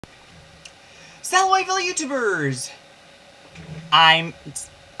Salawayville YouTubers! I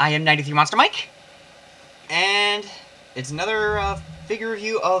am 93 Monster Mike, and it's another figure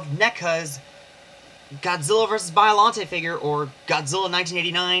review of NECA's Godzilla vs. Biollante figure, or Godzilla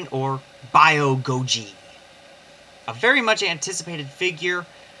 1989, or Bio Goji. A very much anticipated figure.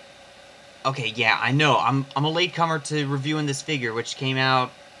 Okay, yeah, I know, I'm a latecomer to reviewing this figure, which came out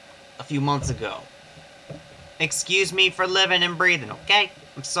a few months ago. Excuse me for living and breathing, okay?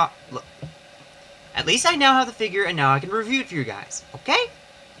 I'm sorry. Look. At least I now have the figure, and now I can review it for you guys. Okay?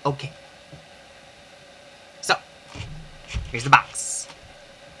 Okay. So, here's the box.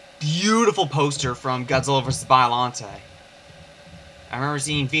 Beautiful poster from Godzilla vs. Biollante. I remember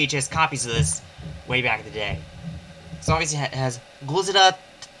seeing VHS copies of this way back in the day. So obviously it has Godzilla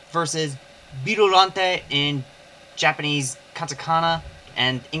versus Biollante in Japanese katakana,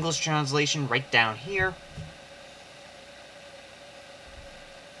 and English translation right down here.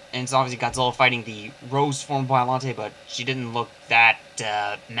 And it's obviously Godzilla fighting the Rose form Biollante, but she didn't look that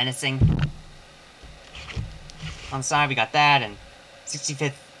menacing. On the side, we got that, and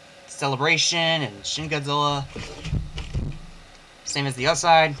 65th Celebration, and Shin Godzilla. Same as the other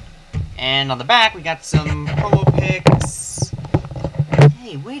side. And on the back, we got some promo pics.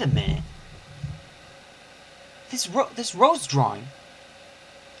 Hey, wait a minute. This Rose drawing.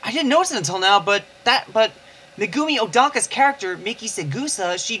 I didn't notice it until now, but Megumi Odaka's character, Miki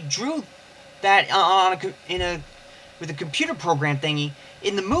Segusa, she drew that with a computer program thingy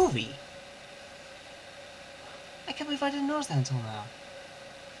in the movie. I can't believe I didn't notice that until now.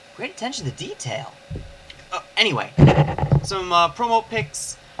 Great attention to detail. Anyway, some promo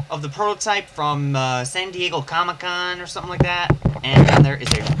pics of the prototype from San Diego Comic-Con or something like that. And then there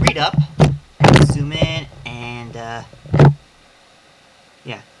is a read-up. Zoom in and,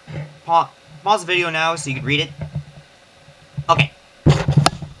 yeah. Pause the video now so you can read it. Okay.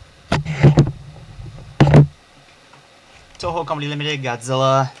 Toho Company Limited,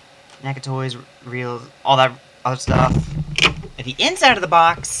 Godzilla, NECA Toys, Reels, all that other stuff. At the inside of the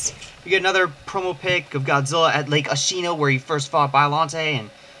box, we get another promo pic of Godzilla at Lake Ashino, where he first fought Biollante,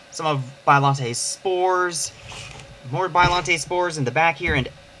 and some of Biollante's spores. More Biollante spores in the back here, and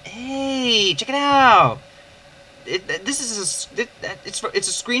hey, check it out! It's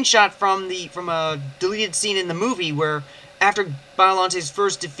a screenshot from a deleted scene in the movie where, after Biollante's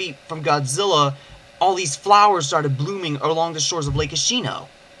first defeat from Godzilla, all these flowers started blooming along the shores of Lake Ashino.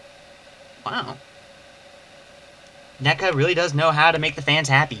 Wow. NECA really does know how to make the fans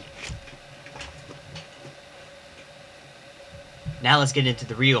happy. Now let's get into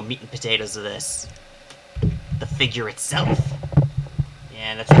the real meat and potatoes of this. The figure itself.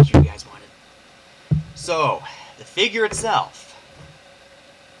 Yeah, that's what you guys wanted. So, the figure itself.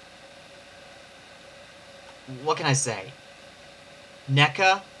 What can I say?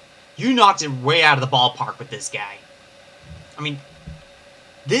 NECA, you knocked it way out of the ballpark with this guy. I mean,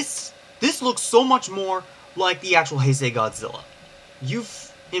 this looks so much more like the actual Heisei Godzilla.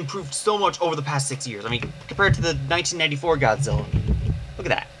 You've improved so much over the past 6 years. I mean, compared to the 1994 Godzilla. Look at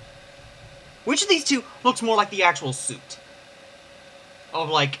that. Which of these two looks more like the actual suit of,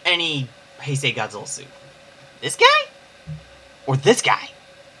 like, any Heisei Godzilla suit? This guy? Or this guy?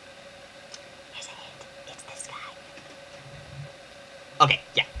 It's this guy. Okay,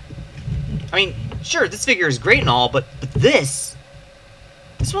 yeah. I mean, sure, this figure is great and all, but this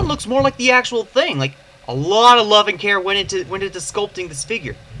one looks more like the actual thing. Like, a lot of love and care went into sculpting this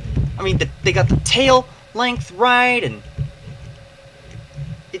figure. I mean, they got the tail length right, and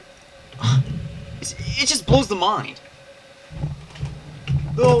it just blows the mind.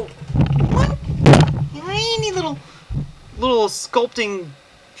 Though, one tiny little sculpting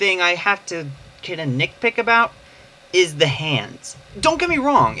thing I have to kind of nitpick about is the hands. Don't get me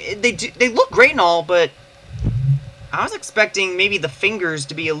wrong, they look great and all, but I was expecting maybe the fingers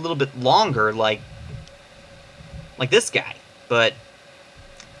to be a little bit longer, like this guy, but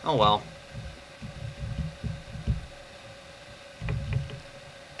oh well.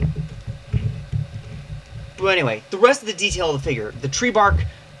 But anyway, the rest of the detail of the figure, the tree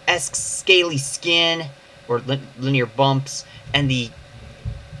bark-esque scaly skin, or linear bumps, and the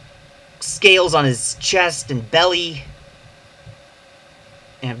scales on his chest and belly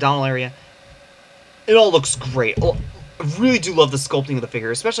and abdominal area, it all looks great. I really do love the sculpting of the figure,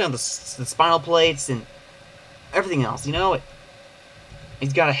 especially on the spinal plates and everything else, you know?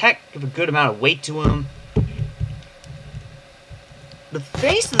 He's got a heck of a good amount of weight to him. The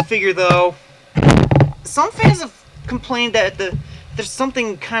face of the figure, though, some fans have complained that there's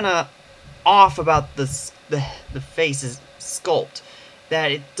something kind of off about the face's sculpt.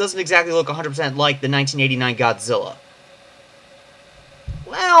 That it doesn't exactly look 100% like the 1989 Godzilla.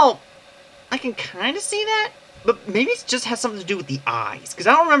 Well, I can kind of see that, but maybe it just has something to do with the eyes, because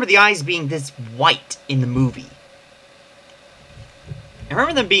I don't remember the eyes being this white in the movie. I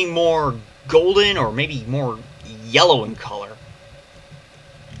remember them being more golden or maybe more yellow in color.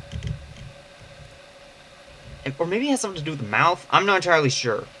 Or maybe it has something to do with the mouth. I'm not entirely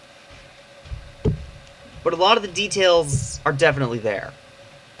sure. But a lot of the details are definitely there.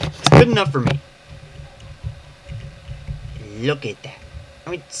 It's good enough for me. Look at that.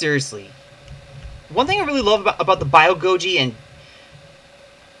 I mean, seriously. One thing I really love about the Bio-Goji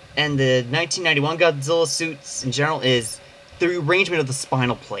and the 1991 Godzilla suits in general is the arrangement of the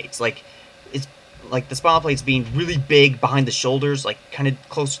spinal plates. Like, it's like the spinal plates being really big behind the shoulders, like kind of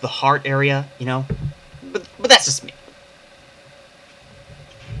close to the heart area, you know? But that's just me.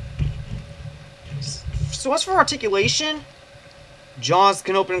 So as for articulation, jaws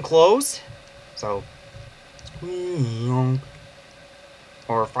can open and close. So,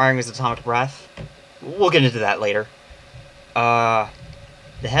 or firing his atomic breath. We'll get into that later. The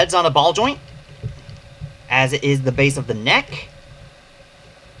head's on a ball joint, as it is the base of the neck.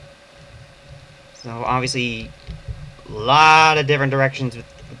 So obviously, a lot of different directions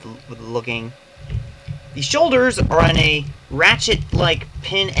with looking. The shoulders are on a ratchet-like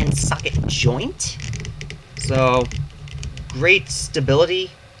pin and socket joint. So, great stability.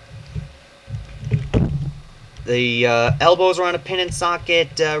 The elbows are on a pin and socket,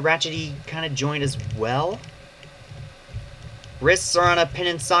 ratchety kind of joint as well. Wrists are on a pin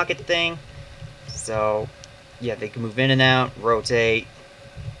and socket thing. So, yeah, they can move in and out, rotate.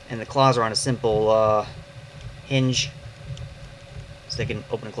 And the claws are on a simple hinge. So they can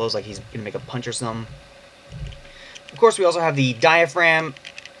open and close like he's going to make a punch or something. Of course, we also have the diaphragm,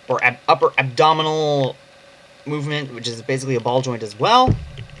 or upper abdominal movement, which is basically a ball joint as well.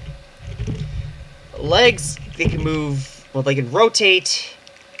 Legs, they can move, well, they can rotate,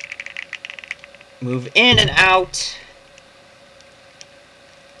 move in and out.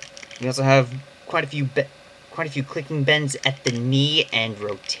 We also have quite a few clicking bends at the knee and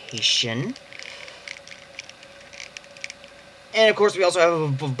rotation. And of course, we also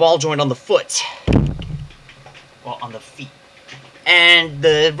have a ball joint on the foot. Well, on the feet. And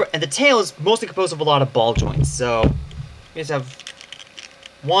the tail is mostly composed of a lot of ball joints. So, we just have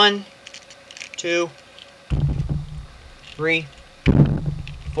 1, 2, 3,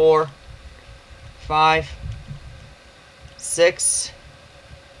 4, 5, 6,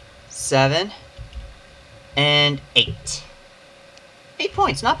 7, and 8. 8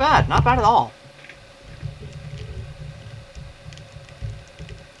 points, not bad. Not bad at all.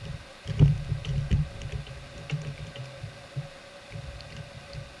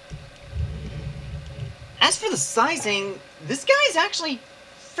 As for the sizing, this guy is actually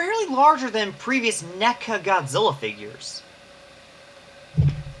fairly larger than previous NECA Godzilla figures.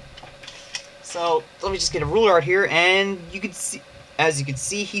 So, let me just get a ruler out here, and you can see, as you can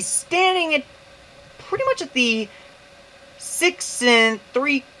see, he's standing at pretty much at the 6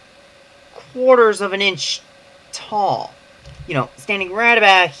 3/4 of an inch tall. You know, standing right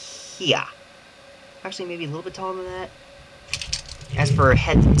about here. Actually, maybe a little bit taller than that. As for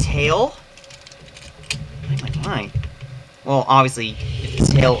head and tail, my. Well, obviously, if the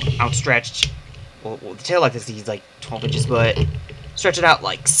tail outstretched, well, the tail like this, he's like 12 inches, but stretch it out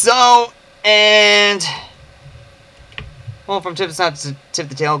like so, and, well, from tip of the snout to tip of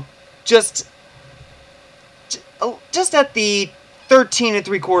the tail, just at the 13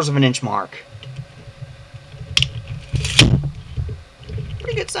 3/4 of an inch mark.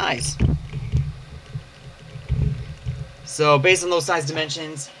 Pretty good size. So, based on those size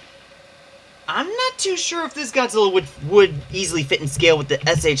dimensions, I'm not too sure if this Godzilla would easily fit in scale with the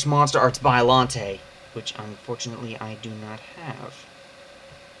SH Monster Arts Biollante, which unfortunately I do not have.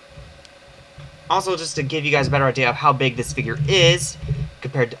 Also, just to give you guys a better idea of how big this figure is,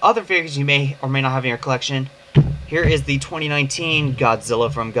 compared to other figures you may or may not have in your collection, here is the 2019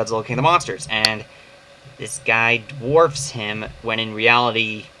 Godzilla from Godzilla King of the Monsters, and this guy dwarfs him when in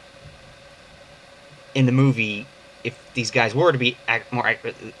reality, in the movie, if these guys were to be more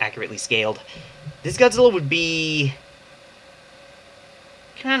accurately scaled, this Godzilla would be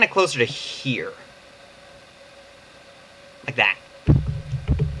kind of closer to here. Like that.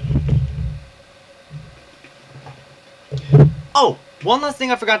 Oh, one last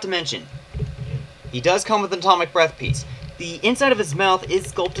thing I forgot to mention. He does come with an atomic breath piece. The inside of his mouth is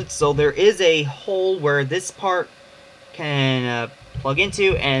sculpted, so there is a hole where this part can plug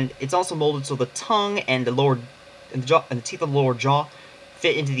into, and it's also molded so the tongue and the lower and the jaw and the teeth of the lower jaw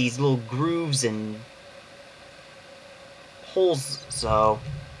fit into these little grooves and holes. So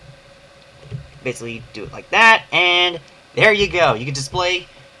basically do it like that, and there you go. You can display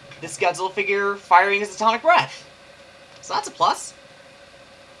this Godzilla figure firing his atomic breath. So that's a plus.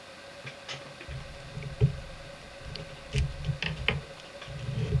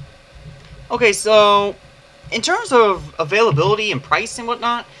 Okay, so in terms of availability and price and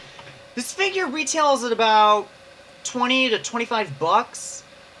whatnot, this figure retails at about 20 to 25 bucks,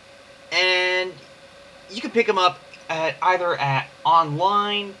 and you can pick them up at either at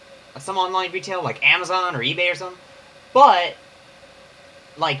some online retail like Amazon or eBay or something. But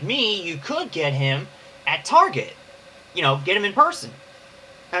like me, you could get him at Target. You know, get him in person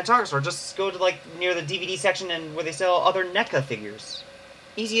at a Target store. Just go to like near the DVD section and where they sell other NECA figures.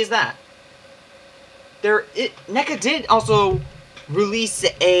 Easy as that. NECA did also release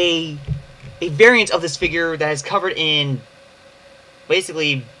a variant of this figure that is covered in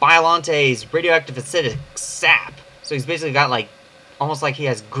basically Biolante's radioactive acidic sap. So he's basically got like almost like he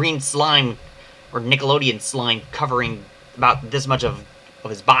has green slime or Nickelodeon slime covering about this much of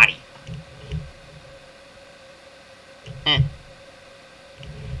his body.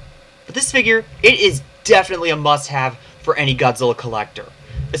 But this figure, it is definitely a must-have for any Godzilla collector,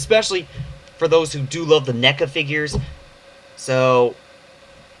 especially for those who do love the NECA figures. So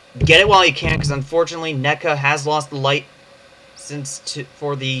get it while you can, because unfortunately NECA has lost the license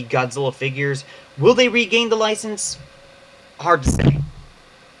for the Godzilla figures. Will they regain the license? Hard to say.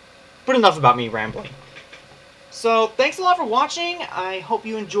 But enough about me rambling. So thanks a lot for watching. I hope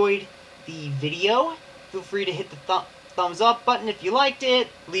you enjoyed the video. Feel free to hit the thumbs up button if you liked it.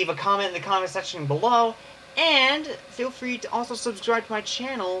 Leave a comment in the comment section below. And feel free to also subscribe to my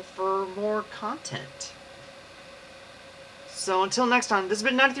channel for more content. So until next time, this has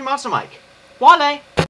been 93 Monster Mike. Wale!